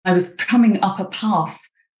I was coming up a path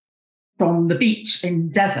from the beach in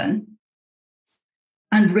Devon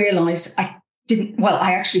and realised I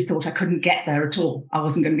actually thought I couldn't get there at all. I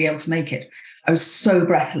wasn't going to be able to make it. I was so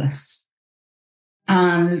breathless.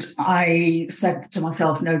 And I said to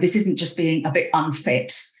myself, no, this isn't just being a bit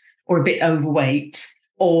unfit or a bit overweight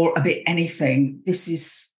or a bit anything. This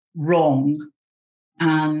is wrong.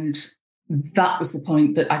 And that was the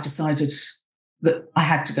point that I decided that I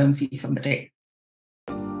had to go and see somebody.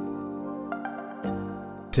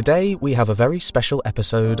 Today, we have a very special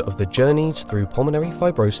episode of the Journeys Through Pulmonary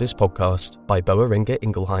Fibrosis podcast by Boehringer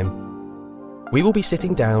Ingelheim. We will be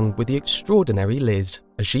sitting down with the extraordinary Liz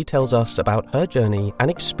as she tells us about her journey and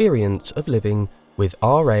experience of living with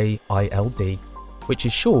RA-ILD, which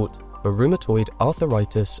is short for Rheumatoid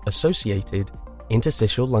Arthritis Associated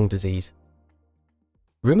Interstitial Lung Disease.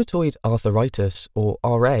 Rheumatoid arthritis, or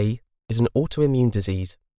RA, is an autoimmune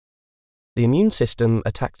disease. The immune system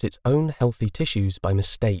attacks its own healthy tissues by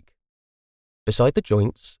mistake. Beside the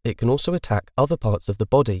joints, it can also attack other parts of the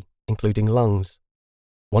body, including lungs.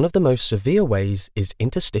 One of the most severe ways is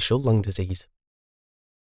interstitial lung disease.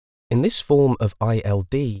 In this form of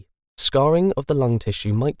ILD, scarring of the lung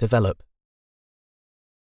tissue might develop.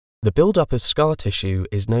 The build-up of scar tissue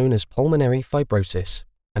is known as pulmonary fibrosis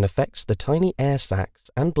and affects the tiny air sacs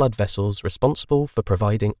and blood vessels responsible for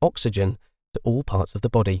providing oxygen to all parts of the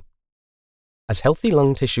body. As healthy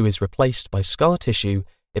lung tissue is replaced by scar tissue,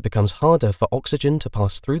 it becomes harder for oxygen to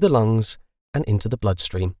pass through the lungs and into the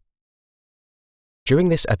bloodstream. During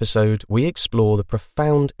this episode, we explore the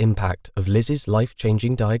profound impact of Liz's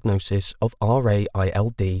life-changing diagnosis of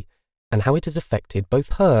RA-ILD and how it has affected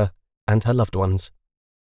both her and her loved ones.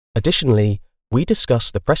 Additionally, we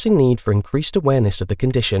discuss the pressing need for increased awareness of the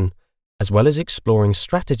condition, as well as exploring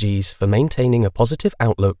strategies for maintaining a positive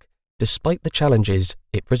outlook despite the challenges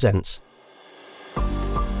it presents.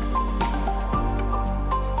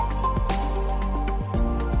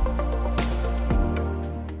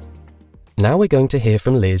 Now we're going to hear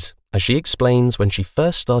from Liz as she explains when she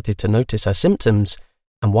first started to notice her symptoms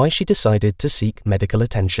and why she decided to seek medical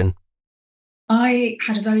attention. I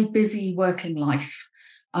had a very busy working life.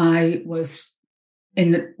 I was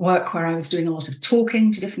in work where I was doing a lot of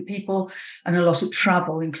talking to different people and a lot of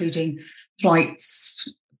travel, including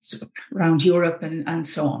flights around Europe and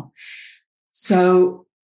so on. So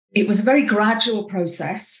it was a very gradual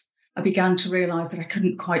process. I began to realise that I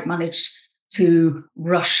couldn't quite manage to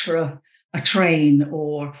rush for a train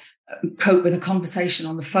or cope with a conversation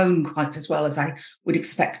on the phone quite as well as I would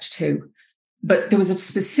expect to. But there was a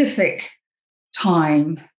specific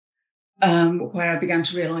time where I began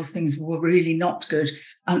to realise things were really not good.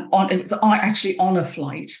 And it was actually on a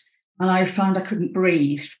flight, and I found I couldn't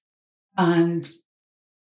breathe and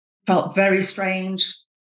felt very strange.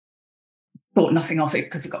 Thought nothing of it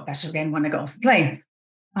because it got better again when I got off the plane.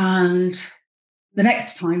 And the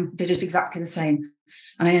next time did it exactly the same.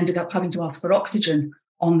 And I ended up having to ask for oxygen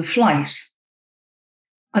on the flight.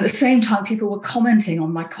 At the same time, people were commenting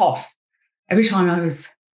on my cough. Every time I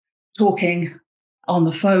was talking on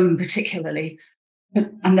the phone particularly,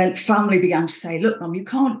 and then family began to say, look, Mum, you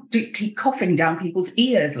can't keep coughing down people's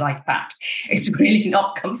ears like that. It's really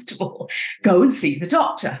not comfortable. Go and see the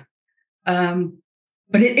doctor.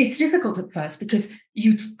 But it's difficult at first because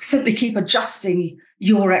you simply keep adjusting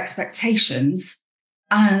your expectations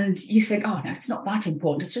and you think, oh, no, it's not that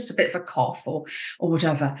important. It's just a bit of a cough or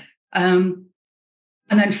whatever. And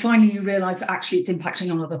then finally you realise that actually it's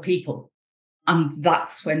impacting on other people. And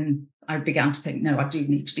that's when I began to think, no, I do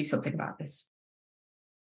need to do something about this.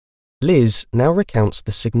 Liz now recounts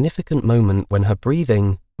the significant moment when her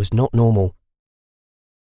breathing was not normal.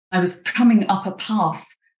 I was coming up a path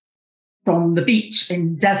from the beach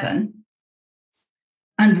in Devon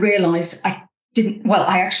and realised I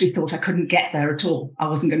actually thought I couldn't get there at all. I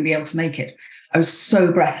wasn't going to be able to make it. I was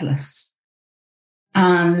so breathless.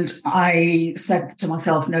 And I said to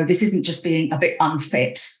myself, no, this isn't just being a bit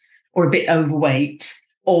unfit or a bit overweight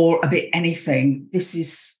or a bit anything. This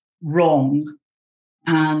is wrong.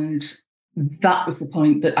 And that was the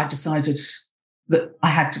point that I decided that I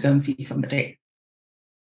had to go and see somebody.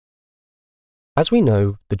 As we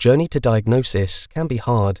know, the journey to diagnosis can be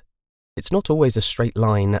hard. It's not always a straight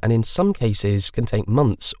line and in some cases can take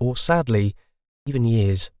months or, sadly, even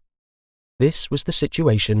years. This was the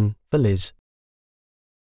situation for Liz.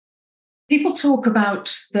 People talk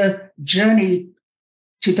about the journey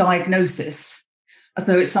to diagnosis as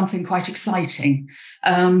though it's something quite exciting.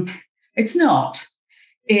 It's not.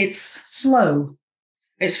 It's slow,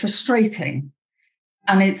 it's frustrating,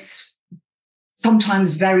 and it's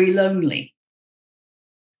sometimes very lonely.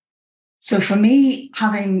 So for me,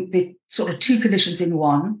 having the sort of two conditions in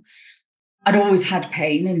one. I'd always had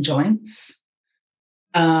pain in joints.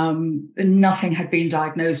 Nothing had been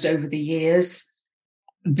diagnosed over the years.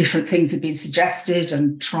 Different things had been suggested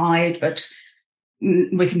and tried, but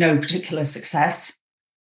with no particular success.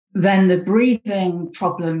 Then the breathing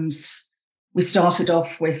problems, we started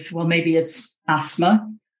off with, well, maybe it's asthma.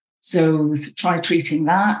 So tried treating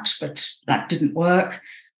that, but that didn't work.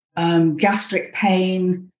 Gastric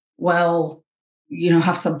pain, well,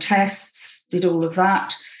 have some tests, did all of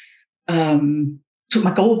that. Took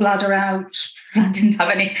my gallbladder out. That didn't have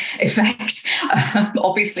any effect,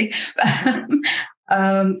 obviously.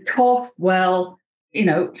 Cough, well,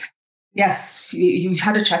 yes, you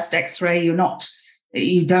had a chest X-ray.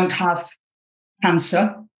 You don't have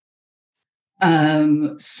cancer.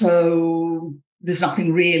 So there's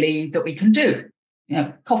nothing really that we can do.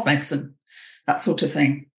 Cough medicine, that sort of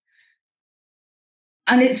thing.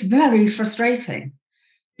 And it's very frustrating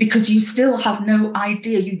because you still have no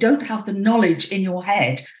idea. You don't have the knowledge in your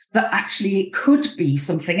head that actually it could be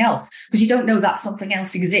something else because you don't know that something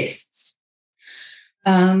else exists.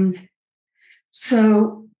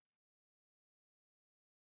 So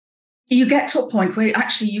you get to a point where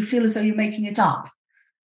actually you feel as though you're making it up.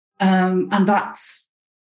 And that's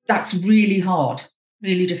really hard,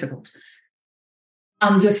 really difficult.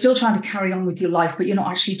 And you're still trying to carry on with your life, but you're not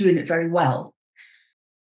actually doing it very well.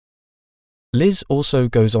 Liz also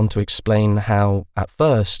goes on to explain how, at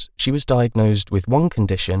first, she was diagnosed with one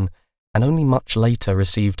condition and only much later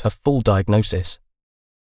received her full diagnosis.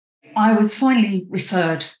 I was finally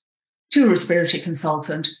referred to a respiratory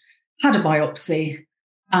consultant, had a biopsy,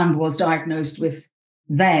 and was diagnosed with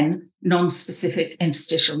then non-specific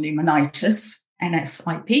interstitial pneumonitis,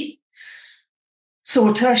 NSIP. Saw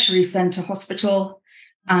a tertiary centre hospital,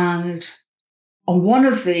 and on one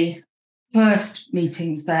of the first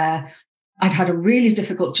meetings there, I'd had a really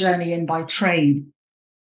difficult journey in by train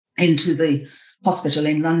into the hospital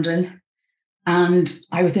in London, and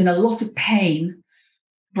I was in a lot of pain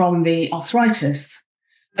from the arthritis,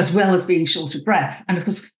 as well as being short of breath. And of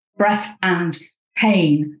course, breath and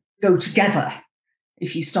pain go together.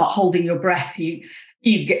 If you start holding your breath,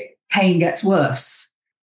 pain gets worse.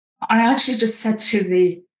 I actually just said to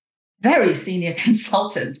the very senior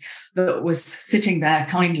consultant that was sitting there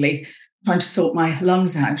kindly trying to sort my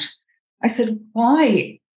lungs out, I said,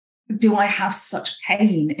 why do I have such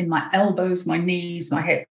pain in my elbows, my knees, my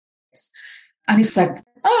hips? And he said,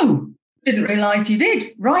 oh, didn't realise you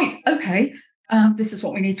did. Right, okay, this is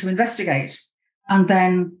what we need to investigate. And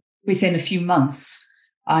then within a few months,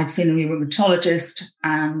 I'd seen a rheumatologist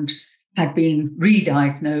and had been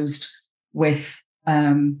re-diagnosed with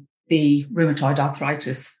the rheumatoid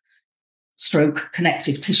arthritis stroke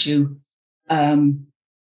connective tissue,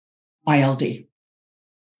 ILD.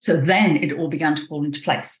 So then it all began to fall into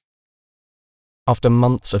place. After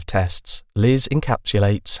months of tests, Liz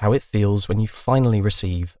encapsulates how it feels when you finally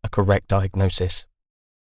receive a correct diagnosis.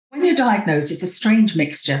 When you're diagnosed, it's a strange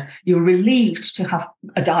mixture. You're relieved to have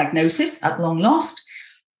a diagnosis at long last,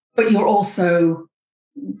 but you're also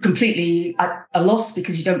completely at a loss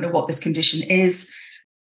because you don't know what this condition is.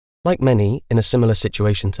 Like many in a similar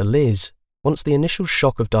situation to Liz, once the initial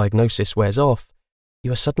shock of diagnosis wears off,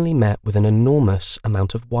 you are suddenly met with an enormous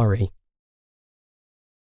amount of worry.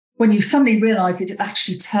 When you suddenly realise that it's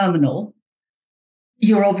actually terminal,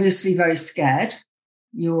 you're obviously very scared,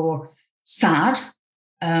 you're sad,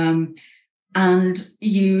 and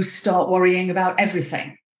you start worrying about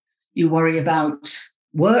everything. You worry about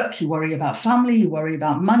work, you worry about family, you worry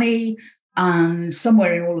about money, and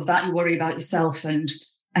somewhere in all of that, you worry about yourself and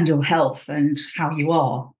your health and how you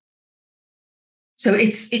are. So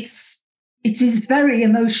it is very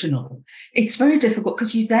emotional. It's very difficult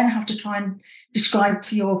because you then have to try and describe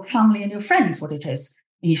to your family and your friends what it is.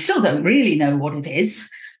 And you still don't really know what it is.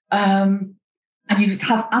 And you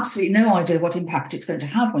have absolutely no idea what impact it's going to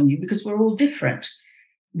have on you because we're all different.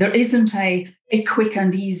 There isn't a quick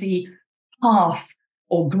and easy path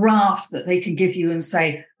or graph that they can give you and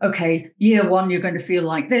say, okay, year 1, you're going to feel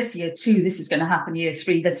like this. Year 2, this is going to happen. Year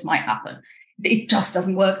 3, this might happen. It just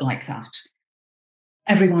doesn't work like that.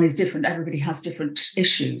 Everyone is different. Everybody has different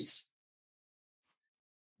issues.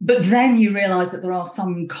 But then you realize that there are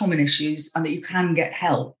some common issues and that you can get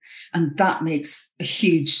help. And that makes a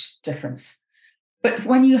huge difference. But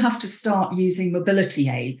when you have to start using mobility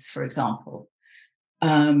aids, for example,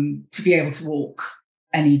 to be able to walk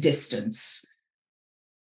any distance,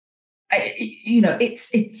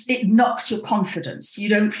 it knocks your confidence. You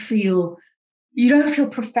don't feel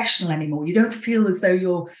professional anymore. You don't feel as though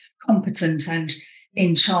you're competent and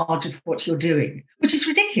in charge of what you're doing, which is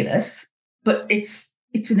ridiculous, but it's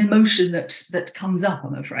an emotion that comes up,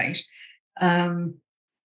 I'm afraid. and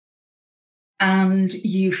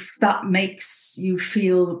that makes you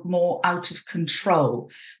feel more out of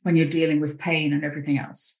control when you're dealing with pain and everything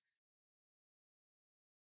else.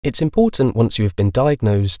 It's important once you have been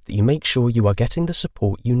diagnosed that you make sure you are getting the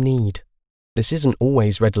support you need. This isn't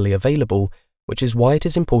always readily available, which is why it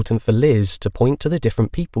is important for Liz to point to the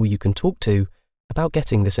different people you can talk to about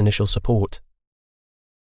getting this initial support.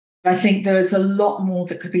 I think there is a lot more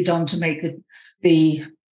that could be done to make the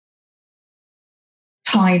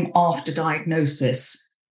time after diagnosis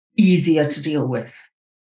easier to deal with.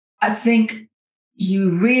 I think you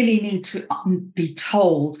really need to be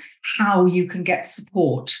told how you can get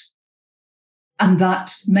support. And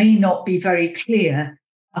that may not be very clear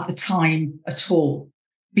at the time at all,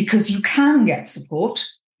 because you can get support.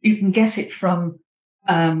 You can get it from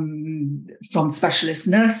specialist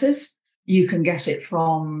nurses. You can get it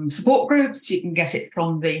from support groups. You can get it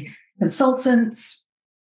from the consultants.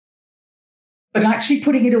 But actually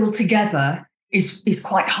putting it all together is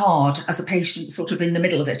quite hard as a patient sort of in the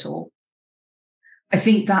middle of it all. I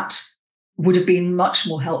think that would have been much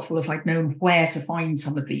more helpful if I'd known where to find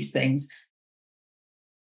some of these things.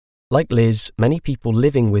 Like Liz, many people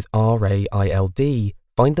living with RA-ILD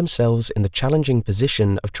find themselves in the challenging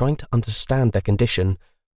position of trying to understand their condition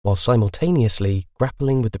while simultaneously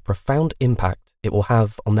grappling with the profound impact it will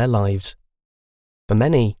have on their lives. For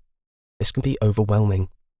many, this can be overwhelming.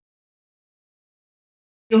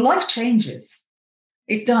 Your life changes.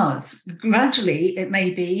 It does. Gradually, it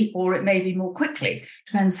may be, or it may be more quickly.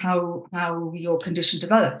 Depends how your condition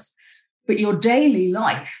develops. But your daily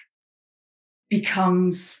life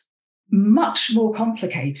becomes much more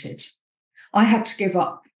complicated. I had to give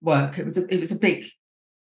up work. It was a big,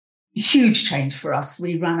 huge change for us.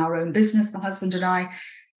 We ran our own business, my husband and I,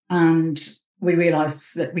 and we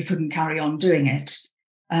realized that we couldn't carry on doing it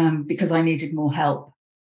because I needed more help.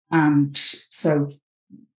 And so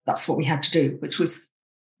that's what we had to do, which was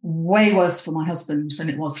way worse for my husband than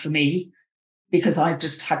it was for me, because I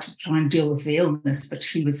just had to try and deal with the illness, but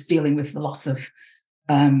he was dealing with the loss of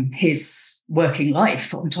his working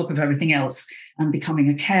life on top of everything else and becoming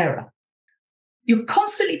a carer. You're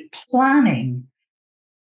constantly planning.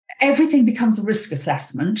 Everything becomes a risk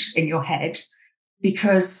assessment in your head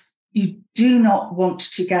because you do not want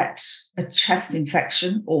to get a chest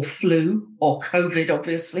infection or flu or COVID,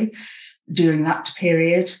 obviously, during that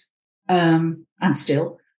period, and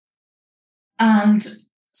still. And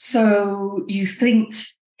so you think,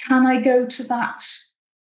 can I go to that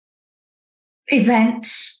event?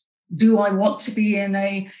 Do I want to be in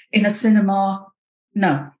a cinema?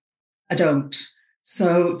 No, I don't.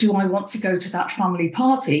 So do I want to go to that family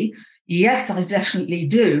party? Yes, I definitely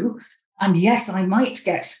do. And yes, I might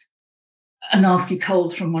get a nasty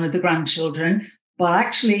cold from one of the grandchildren, but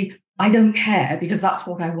actually I don't care because that's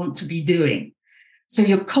what I want to be doing. So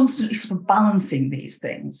you're constantly sort of balancing these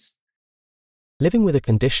things. Living with a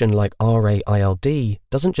condition like RA-ILD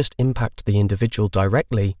doesn't just impact the individual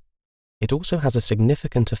directly, it also has a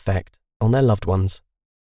significant effect on their loved ones.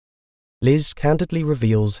 Liz candidly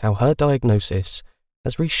reveals how her diagnosis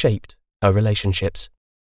has reshaped her relationships.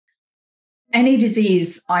 Any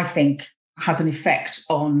disease, I think, has an effect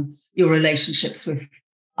on your relationships with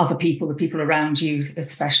other people, the people around you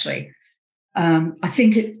especially. I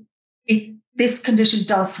think this condition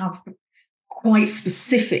does have quite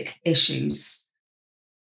specific issues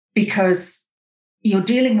because you're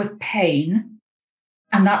dealing with pain,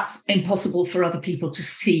 and that's impossible for other people to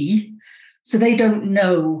see. So they don't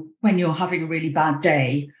know when you're having a really bad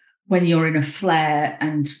day, when you're in a flare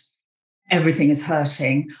and everything is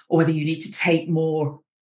hurting, or whether you need to take more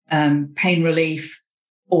pain relief,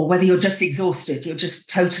 or whether you're just exhausted, you're just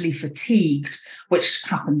totally fatigued, which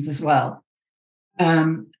happens as well.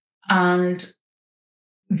 And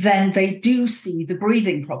then they do see the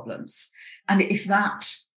breathing problems. And if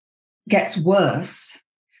that gets worse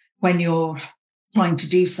when you're trying to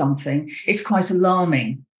do something, it's quite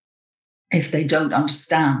alarming if they don't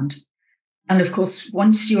understand. And of course,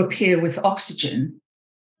 once you appear with oxygen,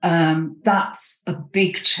 that's a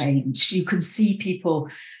big change. You can see people,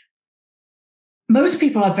 most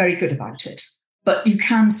people are very good about it, but you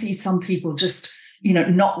can see some people just,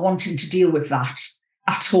 not wanting to deal with that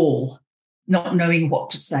at all, not knowing what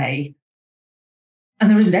to say. And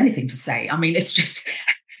there isn't anything to say. I mean, it's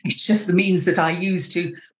just the means that I use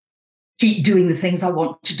to keep doing the things I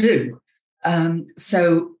want to do.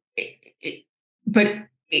 But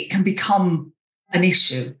it can become an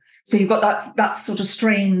issue. So you've got that sort of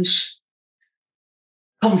strange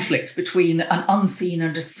conflict between an unseen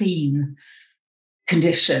and a seen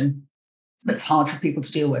condition that's hard for people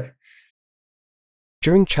to deal with.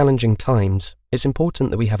 During challenging times, it's important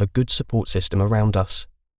that we have a good support system around us.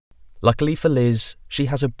 Luckily for Liz, she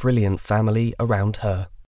has a brilliant family around her.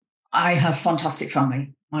 I have fantastic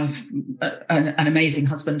family. I've an amazing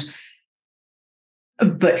husband,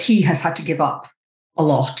 but he has had to give up a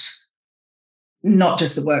lot, not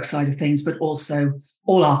just the work side of things, but also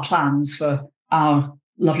all our plans for our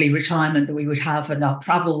lovely retirement that we would have and our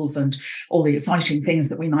travels and all the exciting things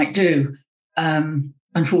that we might do.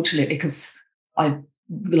 Unfortunately, because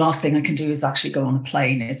the last thing I can do is actually go on a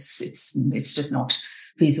plane. It's just not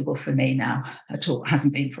feasible for me now at all. It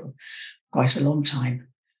hasn't been for quite a long time.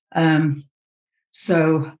 And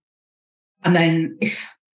then if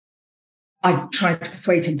I tried to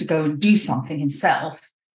persuade him to go and do something himself,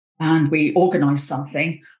 and we organise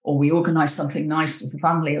something, or we organise something nice with the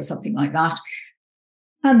family or something like that,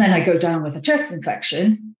 and then I go down with a chest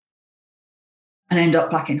infection and end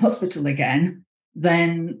up back in hospital again,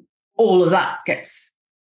 then all of that gets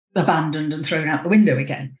abandoned and thrown out the window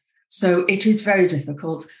again. So it is very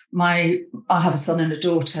difficult. I have a son and a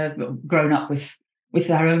daughter grown up with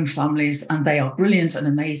their own families, and they are brilliant and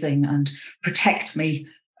amazing and protect me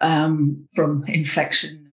from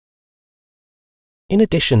infection. In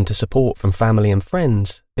addition to support from family and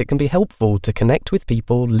friends, it can be helpful to connect with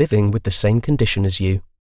people living with the same condition as you.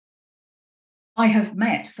 I have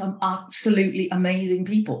met some absolutely amazing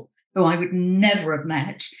people who I would never have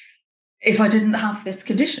met if I didn't have this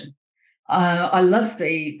condition. I love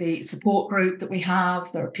the support group that we have.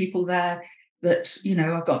 There are people there that,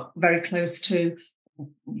 I've got very close to,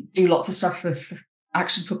 do lots of stuff with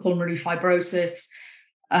Action for Pulmonary Fibrosis.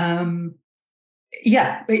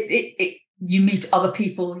 You meet other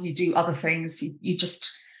people, you do other things, you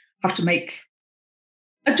just have to make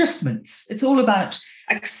adjustments. It's all about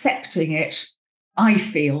accepting it. I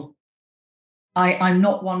feel I'm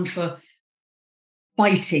not one for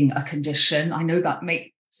fighting a condition. I know that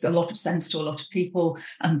makes a lot of sense to a lot of people,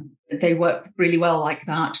 and they work really well like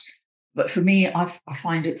that. But for me, I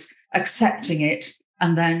find it's accepting it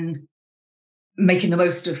and then making the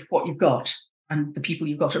most of what you've got and the people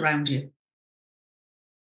you've got around you.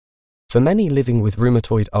 For many living with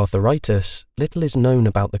rheumatoid arthritis, little is known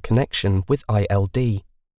about the connection with ILD.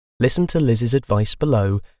 Listen to Liz's advice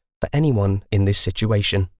below for anyone in this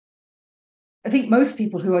situation. I think most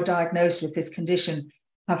people who are diagnosed with this condition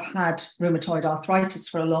have had rheumatoid arthritis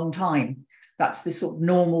for a long time. That's the sort of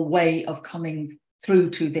normal way of coming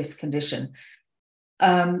through to this condition.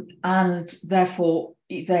 And therefore,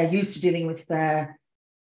 they're used to dealing with their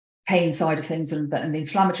pain side of things and the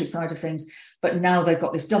inflammatory side of things. But now they've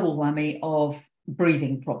got this double whammy of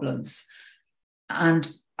breathing problems. And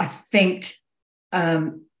I think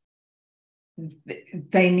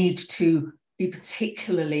they need to be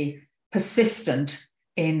particularly persistent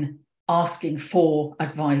in asking for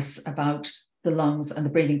advice about the lungs and the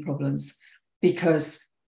breathing problems,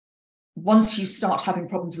 because once you start having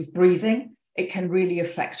problems with breathing, it can really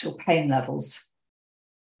affect your pain levels.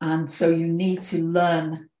 And so you need to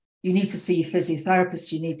learn, you need to see a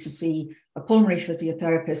physiotherapist, you need to see a pulmonary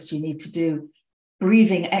physiotherapist, you need to do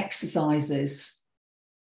breathing exercises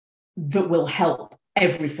that will help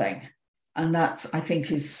everything. And that's, I think,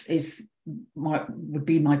 would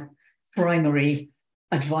be my primary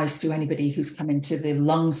advice to anybody who's come into the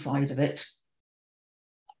lung side of it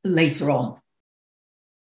later on.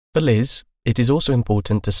 For Liz, it is also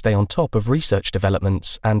important to stay on top of research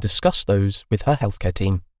developments and discuss those with her healthcare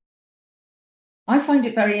team. I find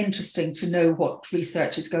it very interesting to know what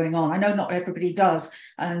research is going on. I know not everybody does,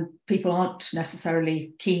 and people aren't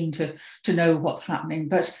necessarily keen to know what's happening,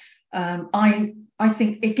 but I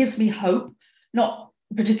think it gives me hope, not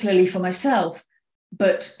particularly for myself,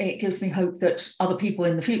 but it gives me hope that other people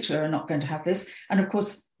in the future are not going to have this. And of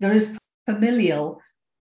course, there is familial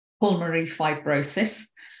pulmonary fibrosis,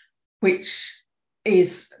 which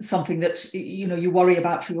is something that, you worry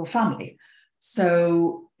about for your family.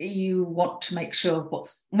 So you want to make sure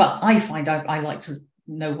I find I like to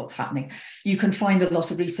know what's happening. You can find a lot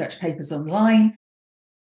of research papers online.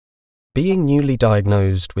 Being newly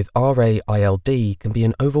diagnosed with RA-ILD can be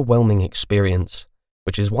an overwhelming experience,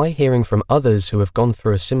 which is why hearing from others who have gone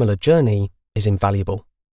through a similar journey is invaluable.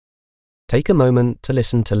 Take a moment to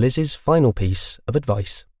listen to Liz's final piece of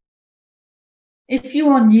advice. If you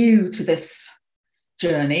are new to this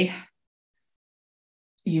journey,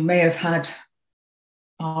 you may have had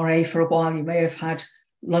RA for a while, you may have had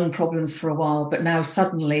lung problems for a while, but now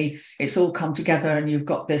suddenly it's all come together and you've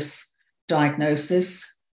got this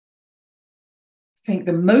diagnosis. I think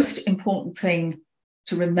the most important thing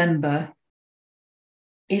to remember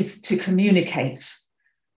is to communicate,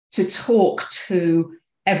 to talk to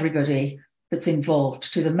everybody, that's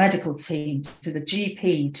involved, to the medical team, to the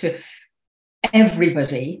GP, to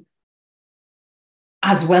everybody,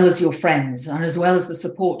 as well as your friends and as well as the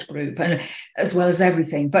support group and as well as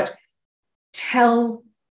everything. But tell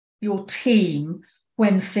your team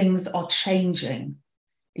when things are changing.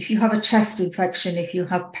 If you have a chest infection, if you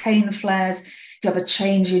have pain flares, if you have a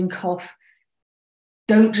change in cough,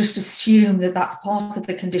 don't just assume that that's part of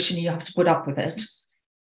the condition, you have to put up with it.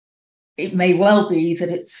 It may well be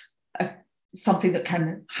that it's something that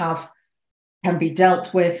can be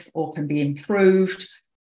dealt with or can be improved.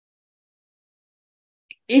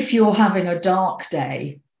 If you're having a dark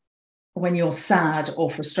day, when you're sad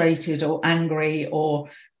or frustrated or angry or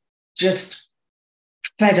just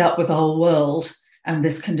fed up with the whole world and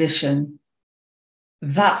this condition,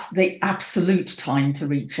 that's the absolute time to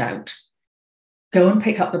reach out. Go and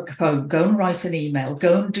pick up the phone, go and write an email,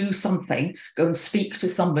 go and do something, go and speak to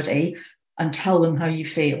somebody and tell them how you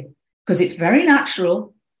feel. Because it's very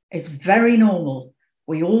natural, it's very normal.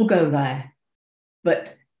 We all go there,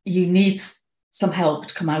 but you need some help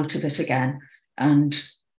to come out of it again and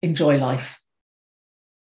enjoy life.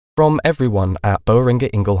 From everyone at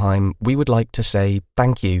Boehringer Ingelheim, we would like to say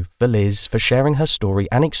thank you for Liz for sharing her story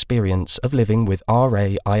and experience of living with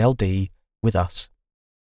RA-ILD with us.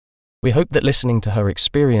 We hope that listening to her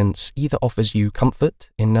experience either offers you comfort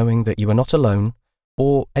in knowing that you are not alone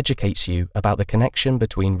or educates you about the connection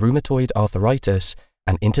between rheumatoid arthritis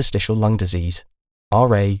and interstitial lung disease,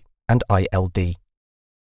 RA and ILD.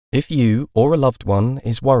 If you or a loved one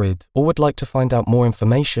is worried or would like to find out more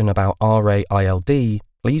information about RA-ILD,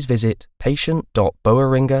 please visit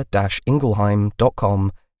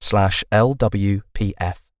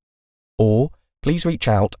patient.boehringer-ingelheim.com/LWPF or please reach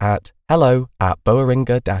out at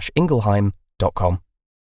hello@boehringer-ingelheim.com.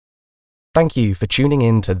 Thank you for tuning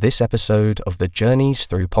in to this episode of the Journeys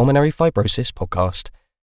Through Pulmonary Fibrosis podcast.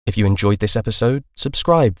 If you enjoyed this episode,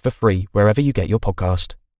 subscribe for free wherever you get your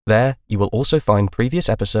podcast. There, you will also find previous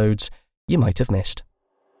episodes you might have missed.